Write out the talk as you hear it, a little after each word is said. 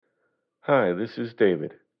Hi, this is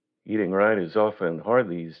David. Eating right is often hard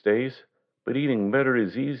these days, but eating better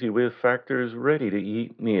is easy with Factor's ready to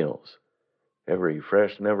eat meals. Every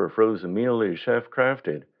fresh, never frozen meal is chef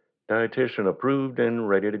crafted, dietitian approved, and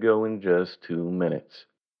ready to go in just 2 minutes.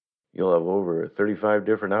 You'll have over 35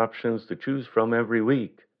 different options to choose from every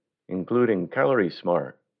week, including Calorie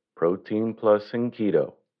Smart, Protein Plus, and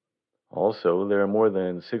Keto. Also, there are more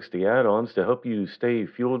than 60 add ons to help you stay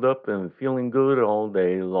fueled up and feeling good all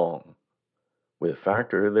day long. With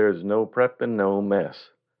Factor, there's no prep and no mess.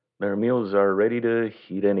 Their meals are ready to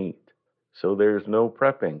heat and eat, so there's no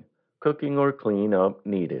prepping, cooking, or clean up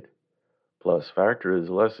needed. Plus, Factor is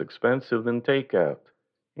less expensive than takeout,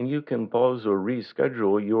 and you can pause or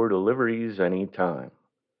reschedule your deliveries anytime.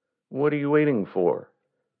 What are you waiting for?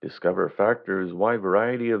 Discover Factor's wide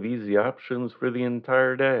variety of easy options for the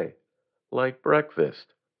entire day, like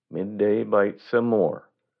breakfast, midday bites, and more.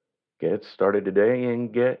 Get started today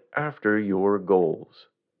and get after your goals.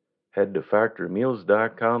 Head to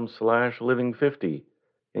factormeals.com/living50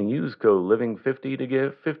 and use code living50 to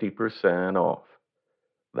get 50% off.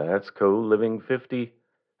 That's code living50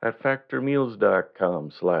 at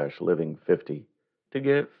factormeals.com/living50 to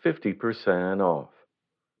get 50% off.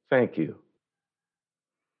 Thank you.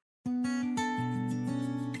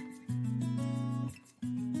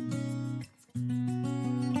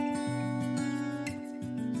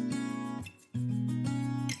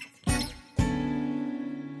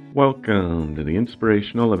 Welcome to the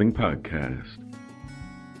Inspirational Living Podcast.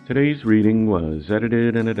 Today's reading was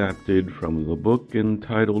edited and adapted from the book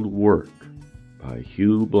entitled Work by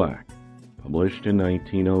Hugh Black, published in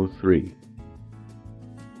 1903.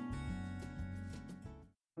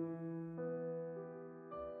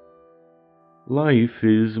 Life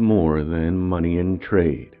is more than money and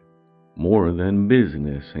trade, more than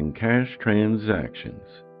business and cash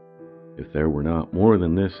transactions. If there were not more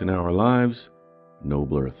than this in our lives,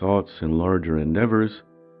 nobler thoughts and larger endeavors,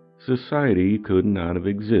 society could not have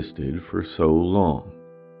existed for so long.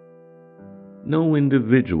 No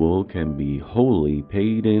individual can be wholly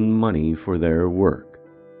paid in money for their work,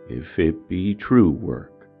 if it be true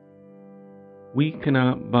work. We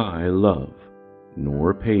cannot buy love,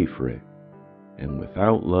 nor pay for it, and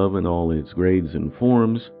without love in all its grades and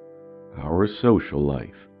forms, our social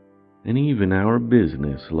life, and even our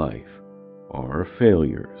business life, are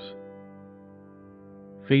failures.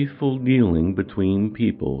 Faithful dealing between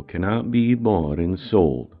people cannot be bought and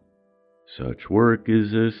sold. Such work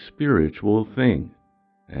is a spiritual thing,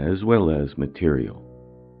 as well as material,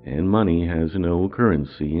 and money has no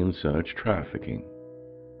currency in such trafficking.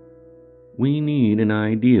 We need an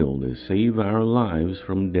ideal to save our lives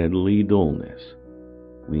from deadly dullness.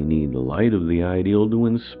 We need the light of the ideal to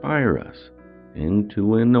inspire us and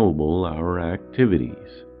to ennoble our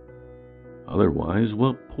activities. Otherwise,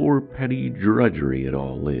 what poor petty drudgery it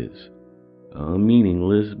all is, a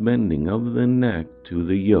meaningless bending of the neck to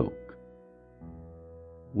the yoke.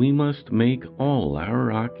 We must make all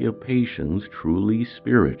our occupations truly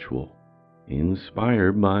spiritual,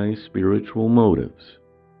 inspired by spiritual motives.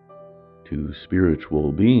 To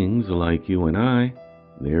spiritual beings like you and I,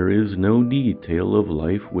 there is no detail of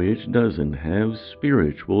life which doesn't have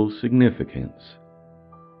spiritual significance.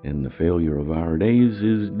 And the failure of our days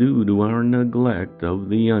is due to our neglect of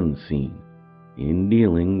the unseen in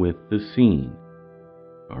dealing with the seen,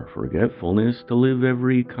 our forgetfulness to live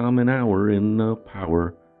every common hour in the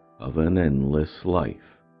power of an endless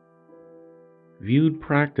life. Viewed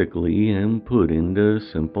practically and put into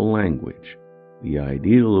simple language, the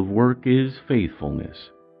ideal of work is faithfulness,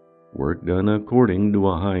 work done according to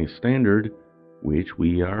a high standard which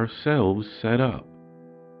we ourselves set up.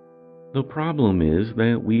 The problem is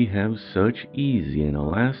that we have such easy and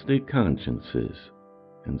elastic consciences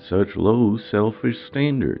and such low selfish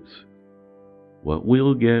standards. What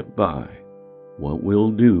will get by, what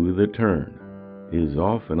will do the turn, is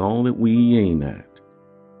often all that we aim at.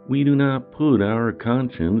 We do not put our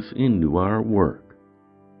conscience into our work.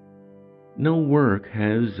 No work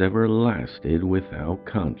has ever lasted without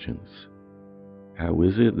conscience. How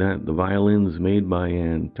is it that the violins made by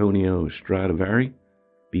Antonio Stradivari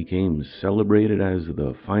became celebrated as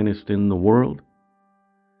the finest in the world?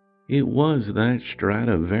 It was that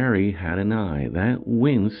Stradivari had an eye that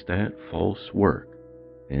winced at false work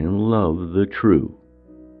and loved the true.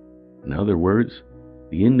 In other words,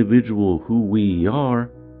 the individual who we are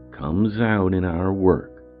comes out in our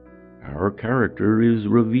work. Our character is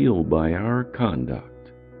revealed by our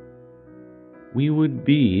conduct. We would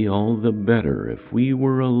be all the better if we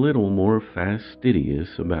were a little more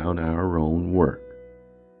fastidious about our own work.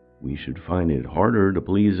 We should find it harder to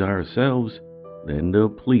please ourselves than to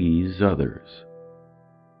please others.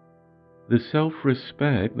 The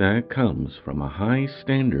self-respect that comes from a high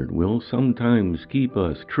standard will sometimes keep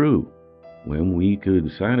us true when we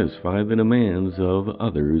could satisfy the demands of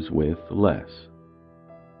others with less.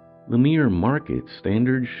 The mere market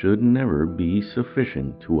standard should never be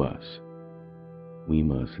sufficient to us. We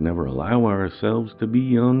must never allow ourselves to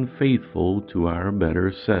be unfaithful to our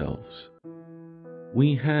better selves.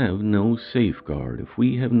 We have no safeguard if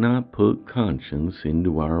we have not put conscience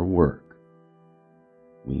into our work.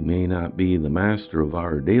 We may not be the master of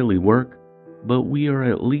our daily work, but we are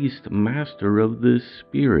at least master of the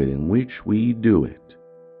spirit in which we do it.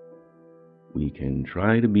 We can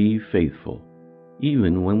try to be faithful,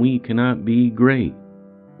 even when we cannot be great,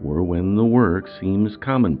 or when the work seems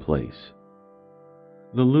commonplace.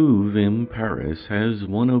 The Louvre in Paris has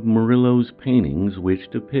one of Murillo's paintings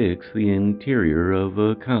which depicts the interior of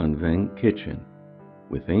a convent kitchen,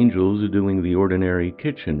 with angels doing the ordinary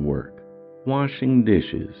kitchen work, washing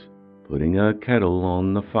dishes, putting a kettle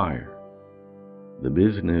on the fire. The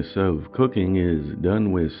business of cooking is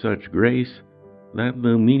done with such grace that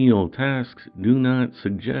the menial tasks do not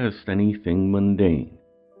suggest anything mundane,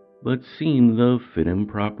 but seem the fit and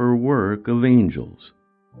proper work of angels,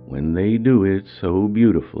 when they do it so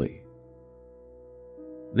beautifully.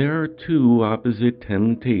 There are two opposite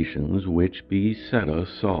temptations which beset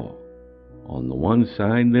us all. On the one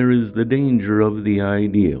side there is the danger of the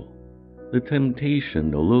ideal, the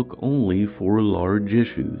temptation to look only for large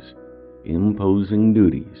issues, imposing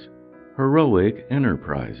duties, heroic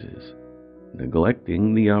enterprises,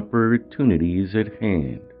 neglecting the opportunities at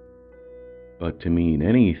hand. But to mean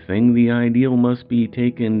anything, the ideal must be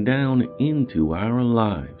taken down into our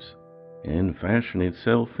lives and fashion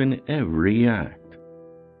itself in every act.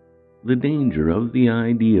 The danger of the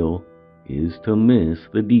ideal is to miss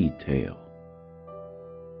the detail.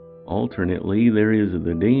 Alternately, there is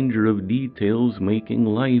the danger of details making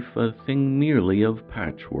life a thing merely of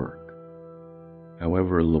patchwork.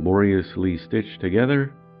 However laboriously stitched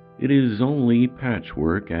together, it is only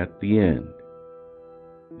patchwork at the end.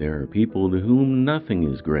 There are people to whom nothing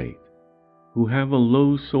is great, who have a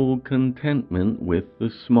low-souled contentment with the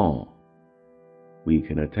small. We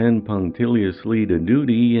can attend punctiliously to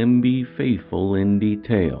duty and be faithful in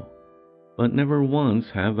detail, but never once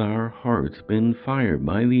have our hearts been fired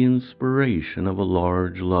by the inspiration of a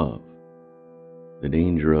large love. The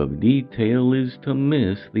danger of detail is to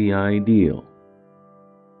miss the ideal.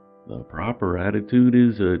 The proper attitude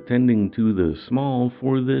is attending to the small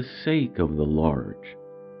for the sake of the large,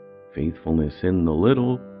 faithfulness in the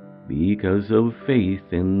little because of faith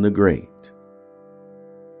in the great.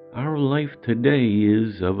 Our life today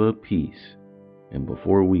is of a piece, and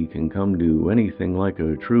before we can come to anything like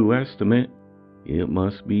a true estimate, it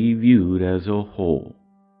must be viewed as a whole.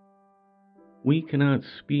 We cannot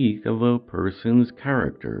speak of a person's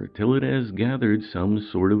character till it has gathered some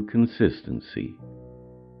sort of consistency.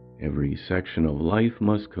 Every section of life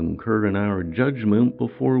must concur in our judgment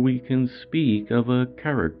before we can speak of a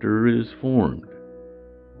character as formed.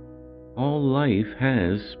 All life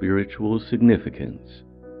has spiritual significance.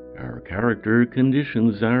 Our character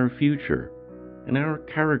conditions our future, and our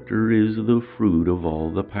character is the fruit of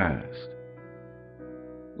all the past.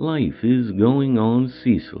 Life is going on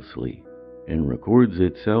ceaselessly, and records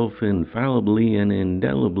itself infallibly and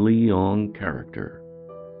indelibly on character.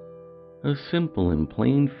 A simple and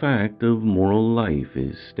plain fact of moral life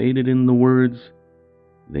is stated in the words,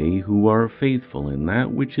 "They who are faithful in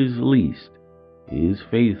that which is least is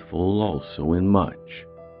faithful also in much."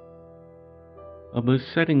 A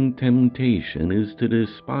besetting temptation is to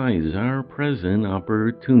despise our present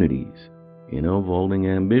opportunities in a vaulting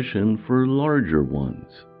ambition for larger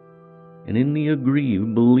ones, and in the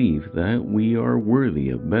aggrieved belief that we are worthy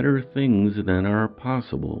of better things than are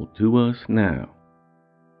possible to us now.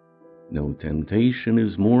 No temptation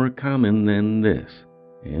is more common than this,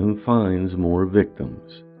 and finds more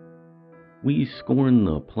victims. We scorn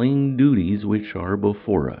the plain duties which are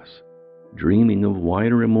before us, dreaming of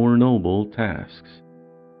wider and more noble tasks,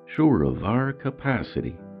 sure of our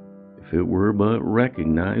capacity, if it were but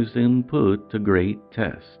recognized and put to great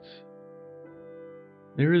tests.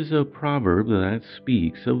 There is a proverb that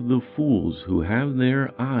speaks of the fools who have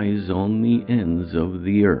their eyes on the ends of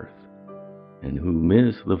the earth, and who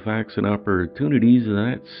miss the facts and opportunities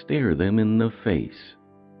that stare them in the face.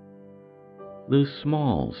 The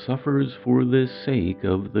small suffers for the sake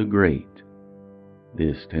of the great.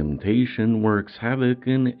 This temptation works havoc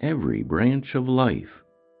in every branch of life,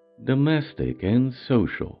 domestic and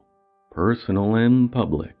social, personal and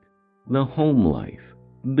public, the home life,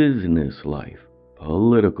 business life,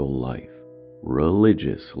 political life,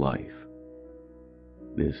 religious life.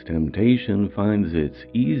 This temptation finds its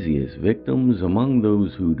easiest victims among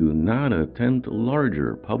those who do not attempt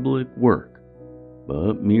larger public work,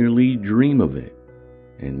 but merely dream of it,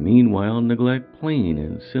 and meanwhile neglect plain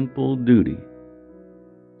and simple duty.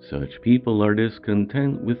 Such people are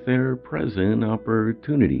discontent with their present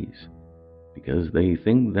opportunities, because they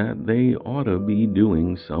think that they ought to be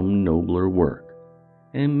doing some nobler work,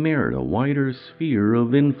 and merit a wider sphere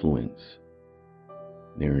of influence.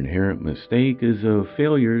 Their inherent mistake is a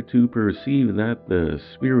failure to perceive that the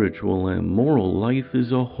spiritual and moral life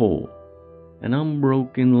is a whole, an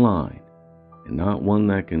unbroken line, and not one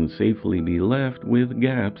that can safely be left with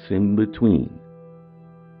gaps in between.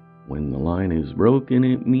 When the line is broken,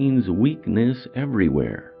 it means weakness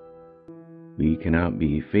everywhere. We cannot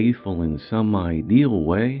be faithful in some ideal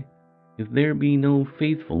way if there be no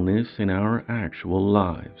faithfulness in our actual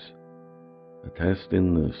lives. A test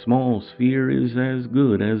in the small sphere is as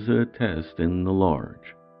good as a test in the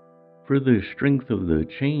large, for the strength of the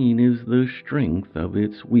chain is the strength of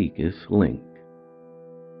its weakest link.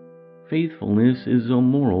 Faithfulness is a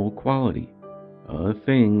moral quality, a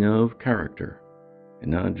thing of character,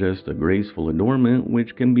 and not just a graceful adornment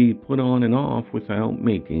which can be put on and off without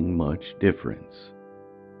making much difference.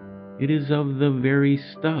 It is of the very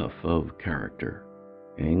stuff of character,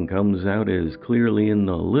 and comes out as clearly in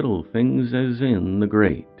the little things as in the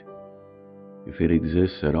great. If it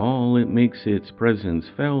exists at all, it makes its presence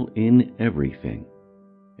felt in everything,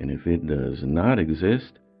 and if it does not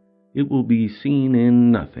exist, it will be seen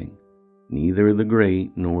in nothing, neither the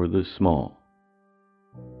great nor the small.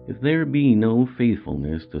 If there be no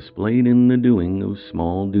faithfulness displayed in the doing of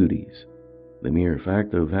small duties, the mere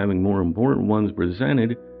fact of having more important ones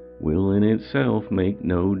presented will in itself make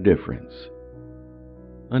no difference.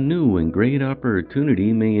 A new and great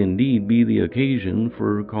opportunity may indeed be the occasion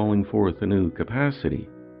for calling forth a new capacity,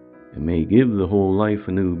 and may give the whole life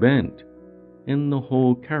a new bent, and the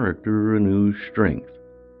whole character a new strength.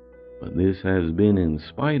 But this has been in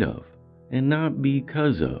spite of, and not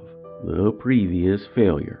because of, the previous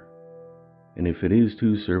failure. And if it is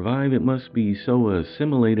to survive, it must be so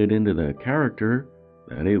assimilated into the character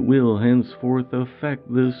that it will henceforth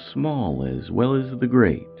affect the small as well as the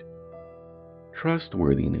great.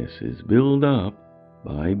 Trustworthiness is built up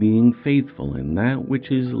by being faithful in that which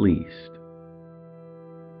is least.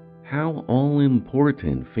 How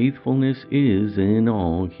all-important faithfulness is in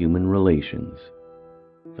all human relations.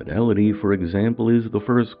 Fidelity, for example, is the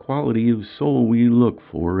first quality of soul we look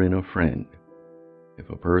for in a friend. If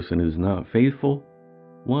a person is not faithful,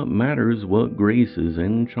 what matters what graces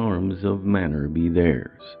and charms of manner be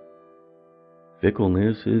theirs?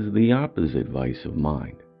 Fickleness is the opposite vice of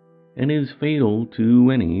mind, and is fatal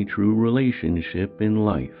to any true relationship in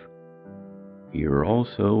life. Here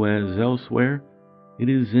also, as elsewhere, it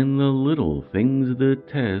is in the little things the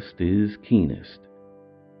test is keenest.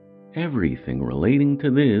 Everything relating to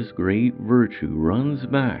this great virtue runs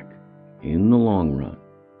back, in the long run,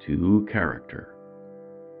 to character.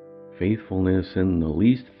 Faithfulness in the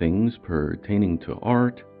least things pertaining to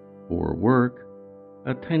art or work,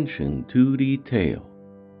 attention to detail,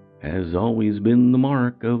 has always been the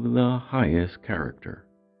mark of the highest character.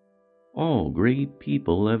 All great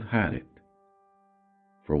people have had it.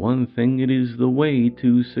 For one thing, it is the way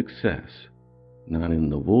to success, not in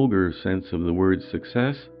the vulgar sense of the word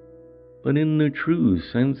success, but in the true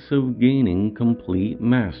sense of gaining complete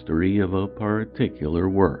mastery of a particular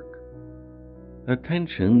work.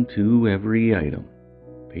 Attention to every item,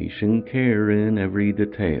 patient care in every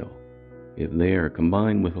detail, if they are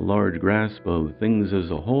combined with a large grasp of things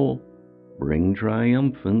as a whole, bring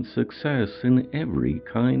triumphant success in every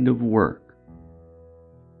kind of work.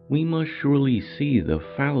 We must surely see the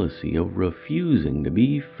fallacy of refusing to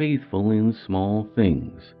be faithful in small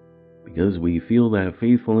things, because we feel that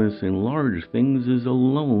faithfulness in large things is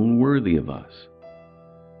alone worthy of us.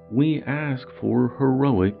 We ask for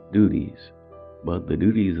heroic duties, but the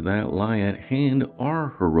duties that lie at hand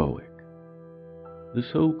are heroic. The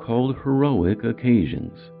so-called heroic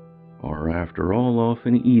occasions are, after all,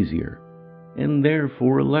 often easier, and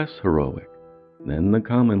therefore less heroic, than the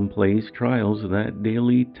commonplace trials that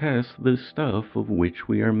daily test the stuff of which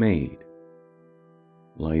we are made.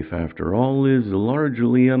 Life, after all, is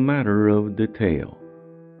largely a matter of detail.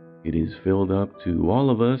 It is filled up to all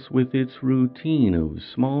of us with its routine of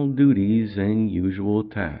small duties and usual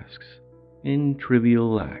tasks, and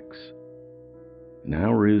trivial acts. An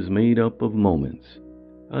hour is made up of moments.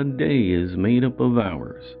 A day is made up of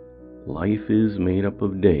hours. Life is made up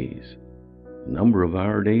of days. The number of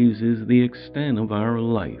our days is the extent of our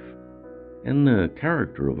life, and the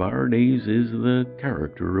character of our days is the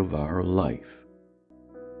character of our life.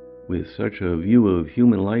 With such a view of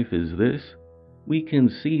human life as this, we can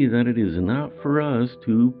see that it is not for us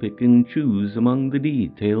to pick and choose among the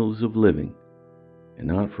details of living, and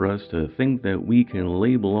not for us to think that we can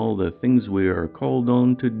label all the things we are called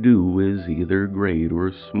on to do as either great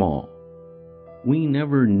or small. We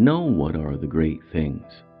never know what are the great things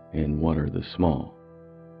and what are the small.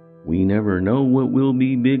 We never know what will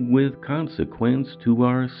be big with consequence to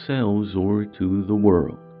ourselves or to the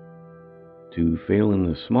world. To fail in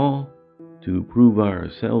the small, to prove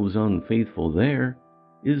ourselves unfaithful there,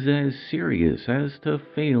 is as serious as to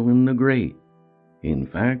fail in the great. In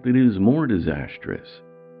fact, it is more disastrous.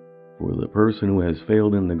 For the person who has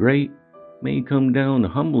failed in the great may come down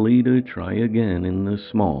humbly to try again in the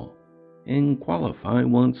small, and qualify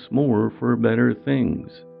once more for better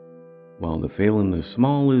things, while the fail in the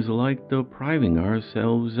small is like depriving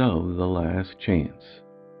ourselves of the last chance.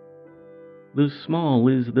 The small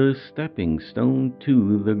is the stepping stone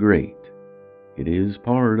to the great. It is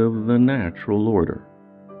part of the natural order.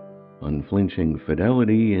 Unflinching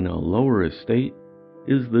fidelity in a lower estate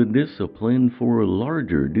is the discipline for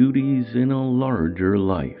larger duties in a larger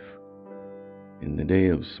life. In the day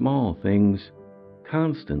of small things,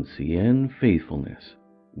 constancy and faithfulness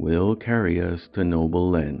will carry us to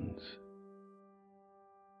noble ends.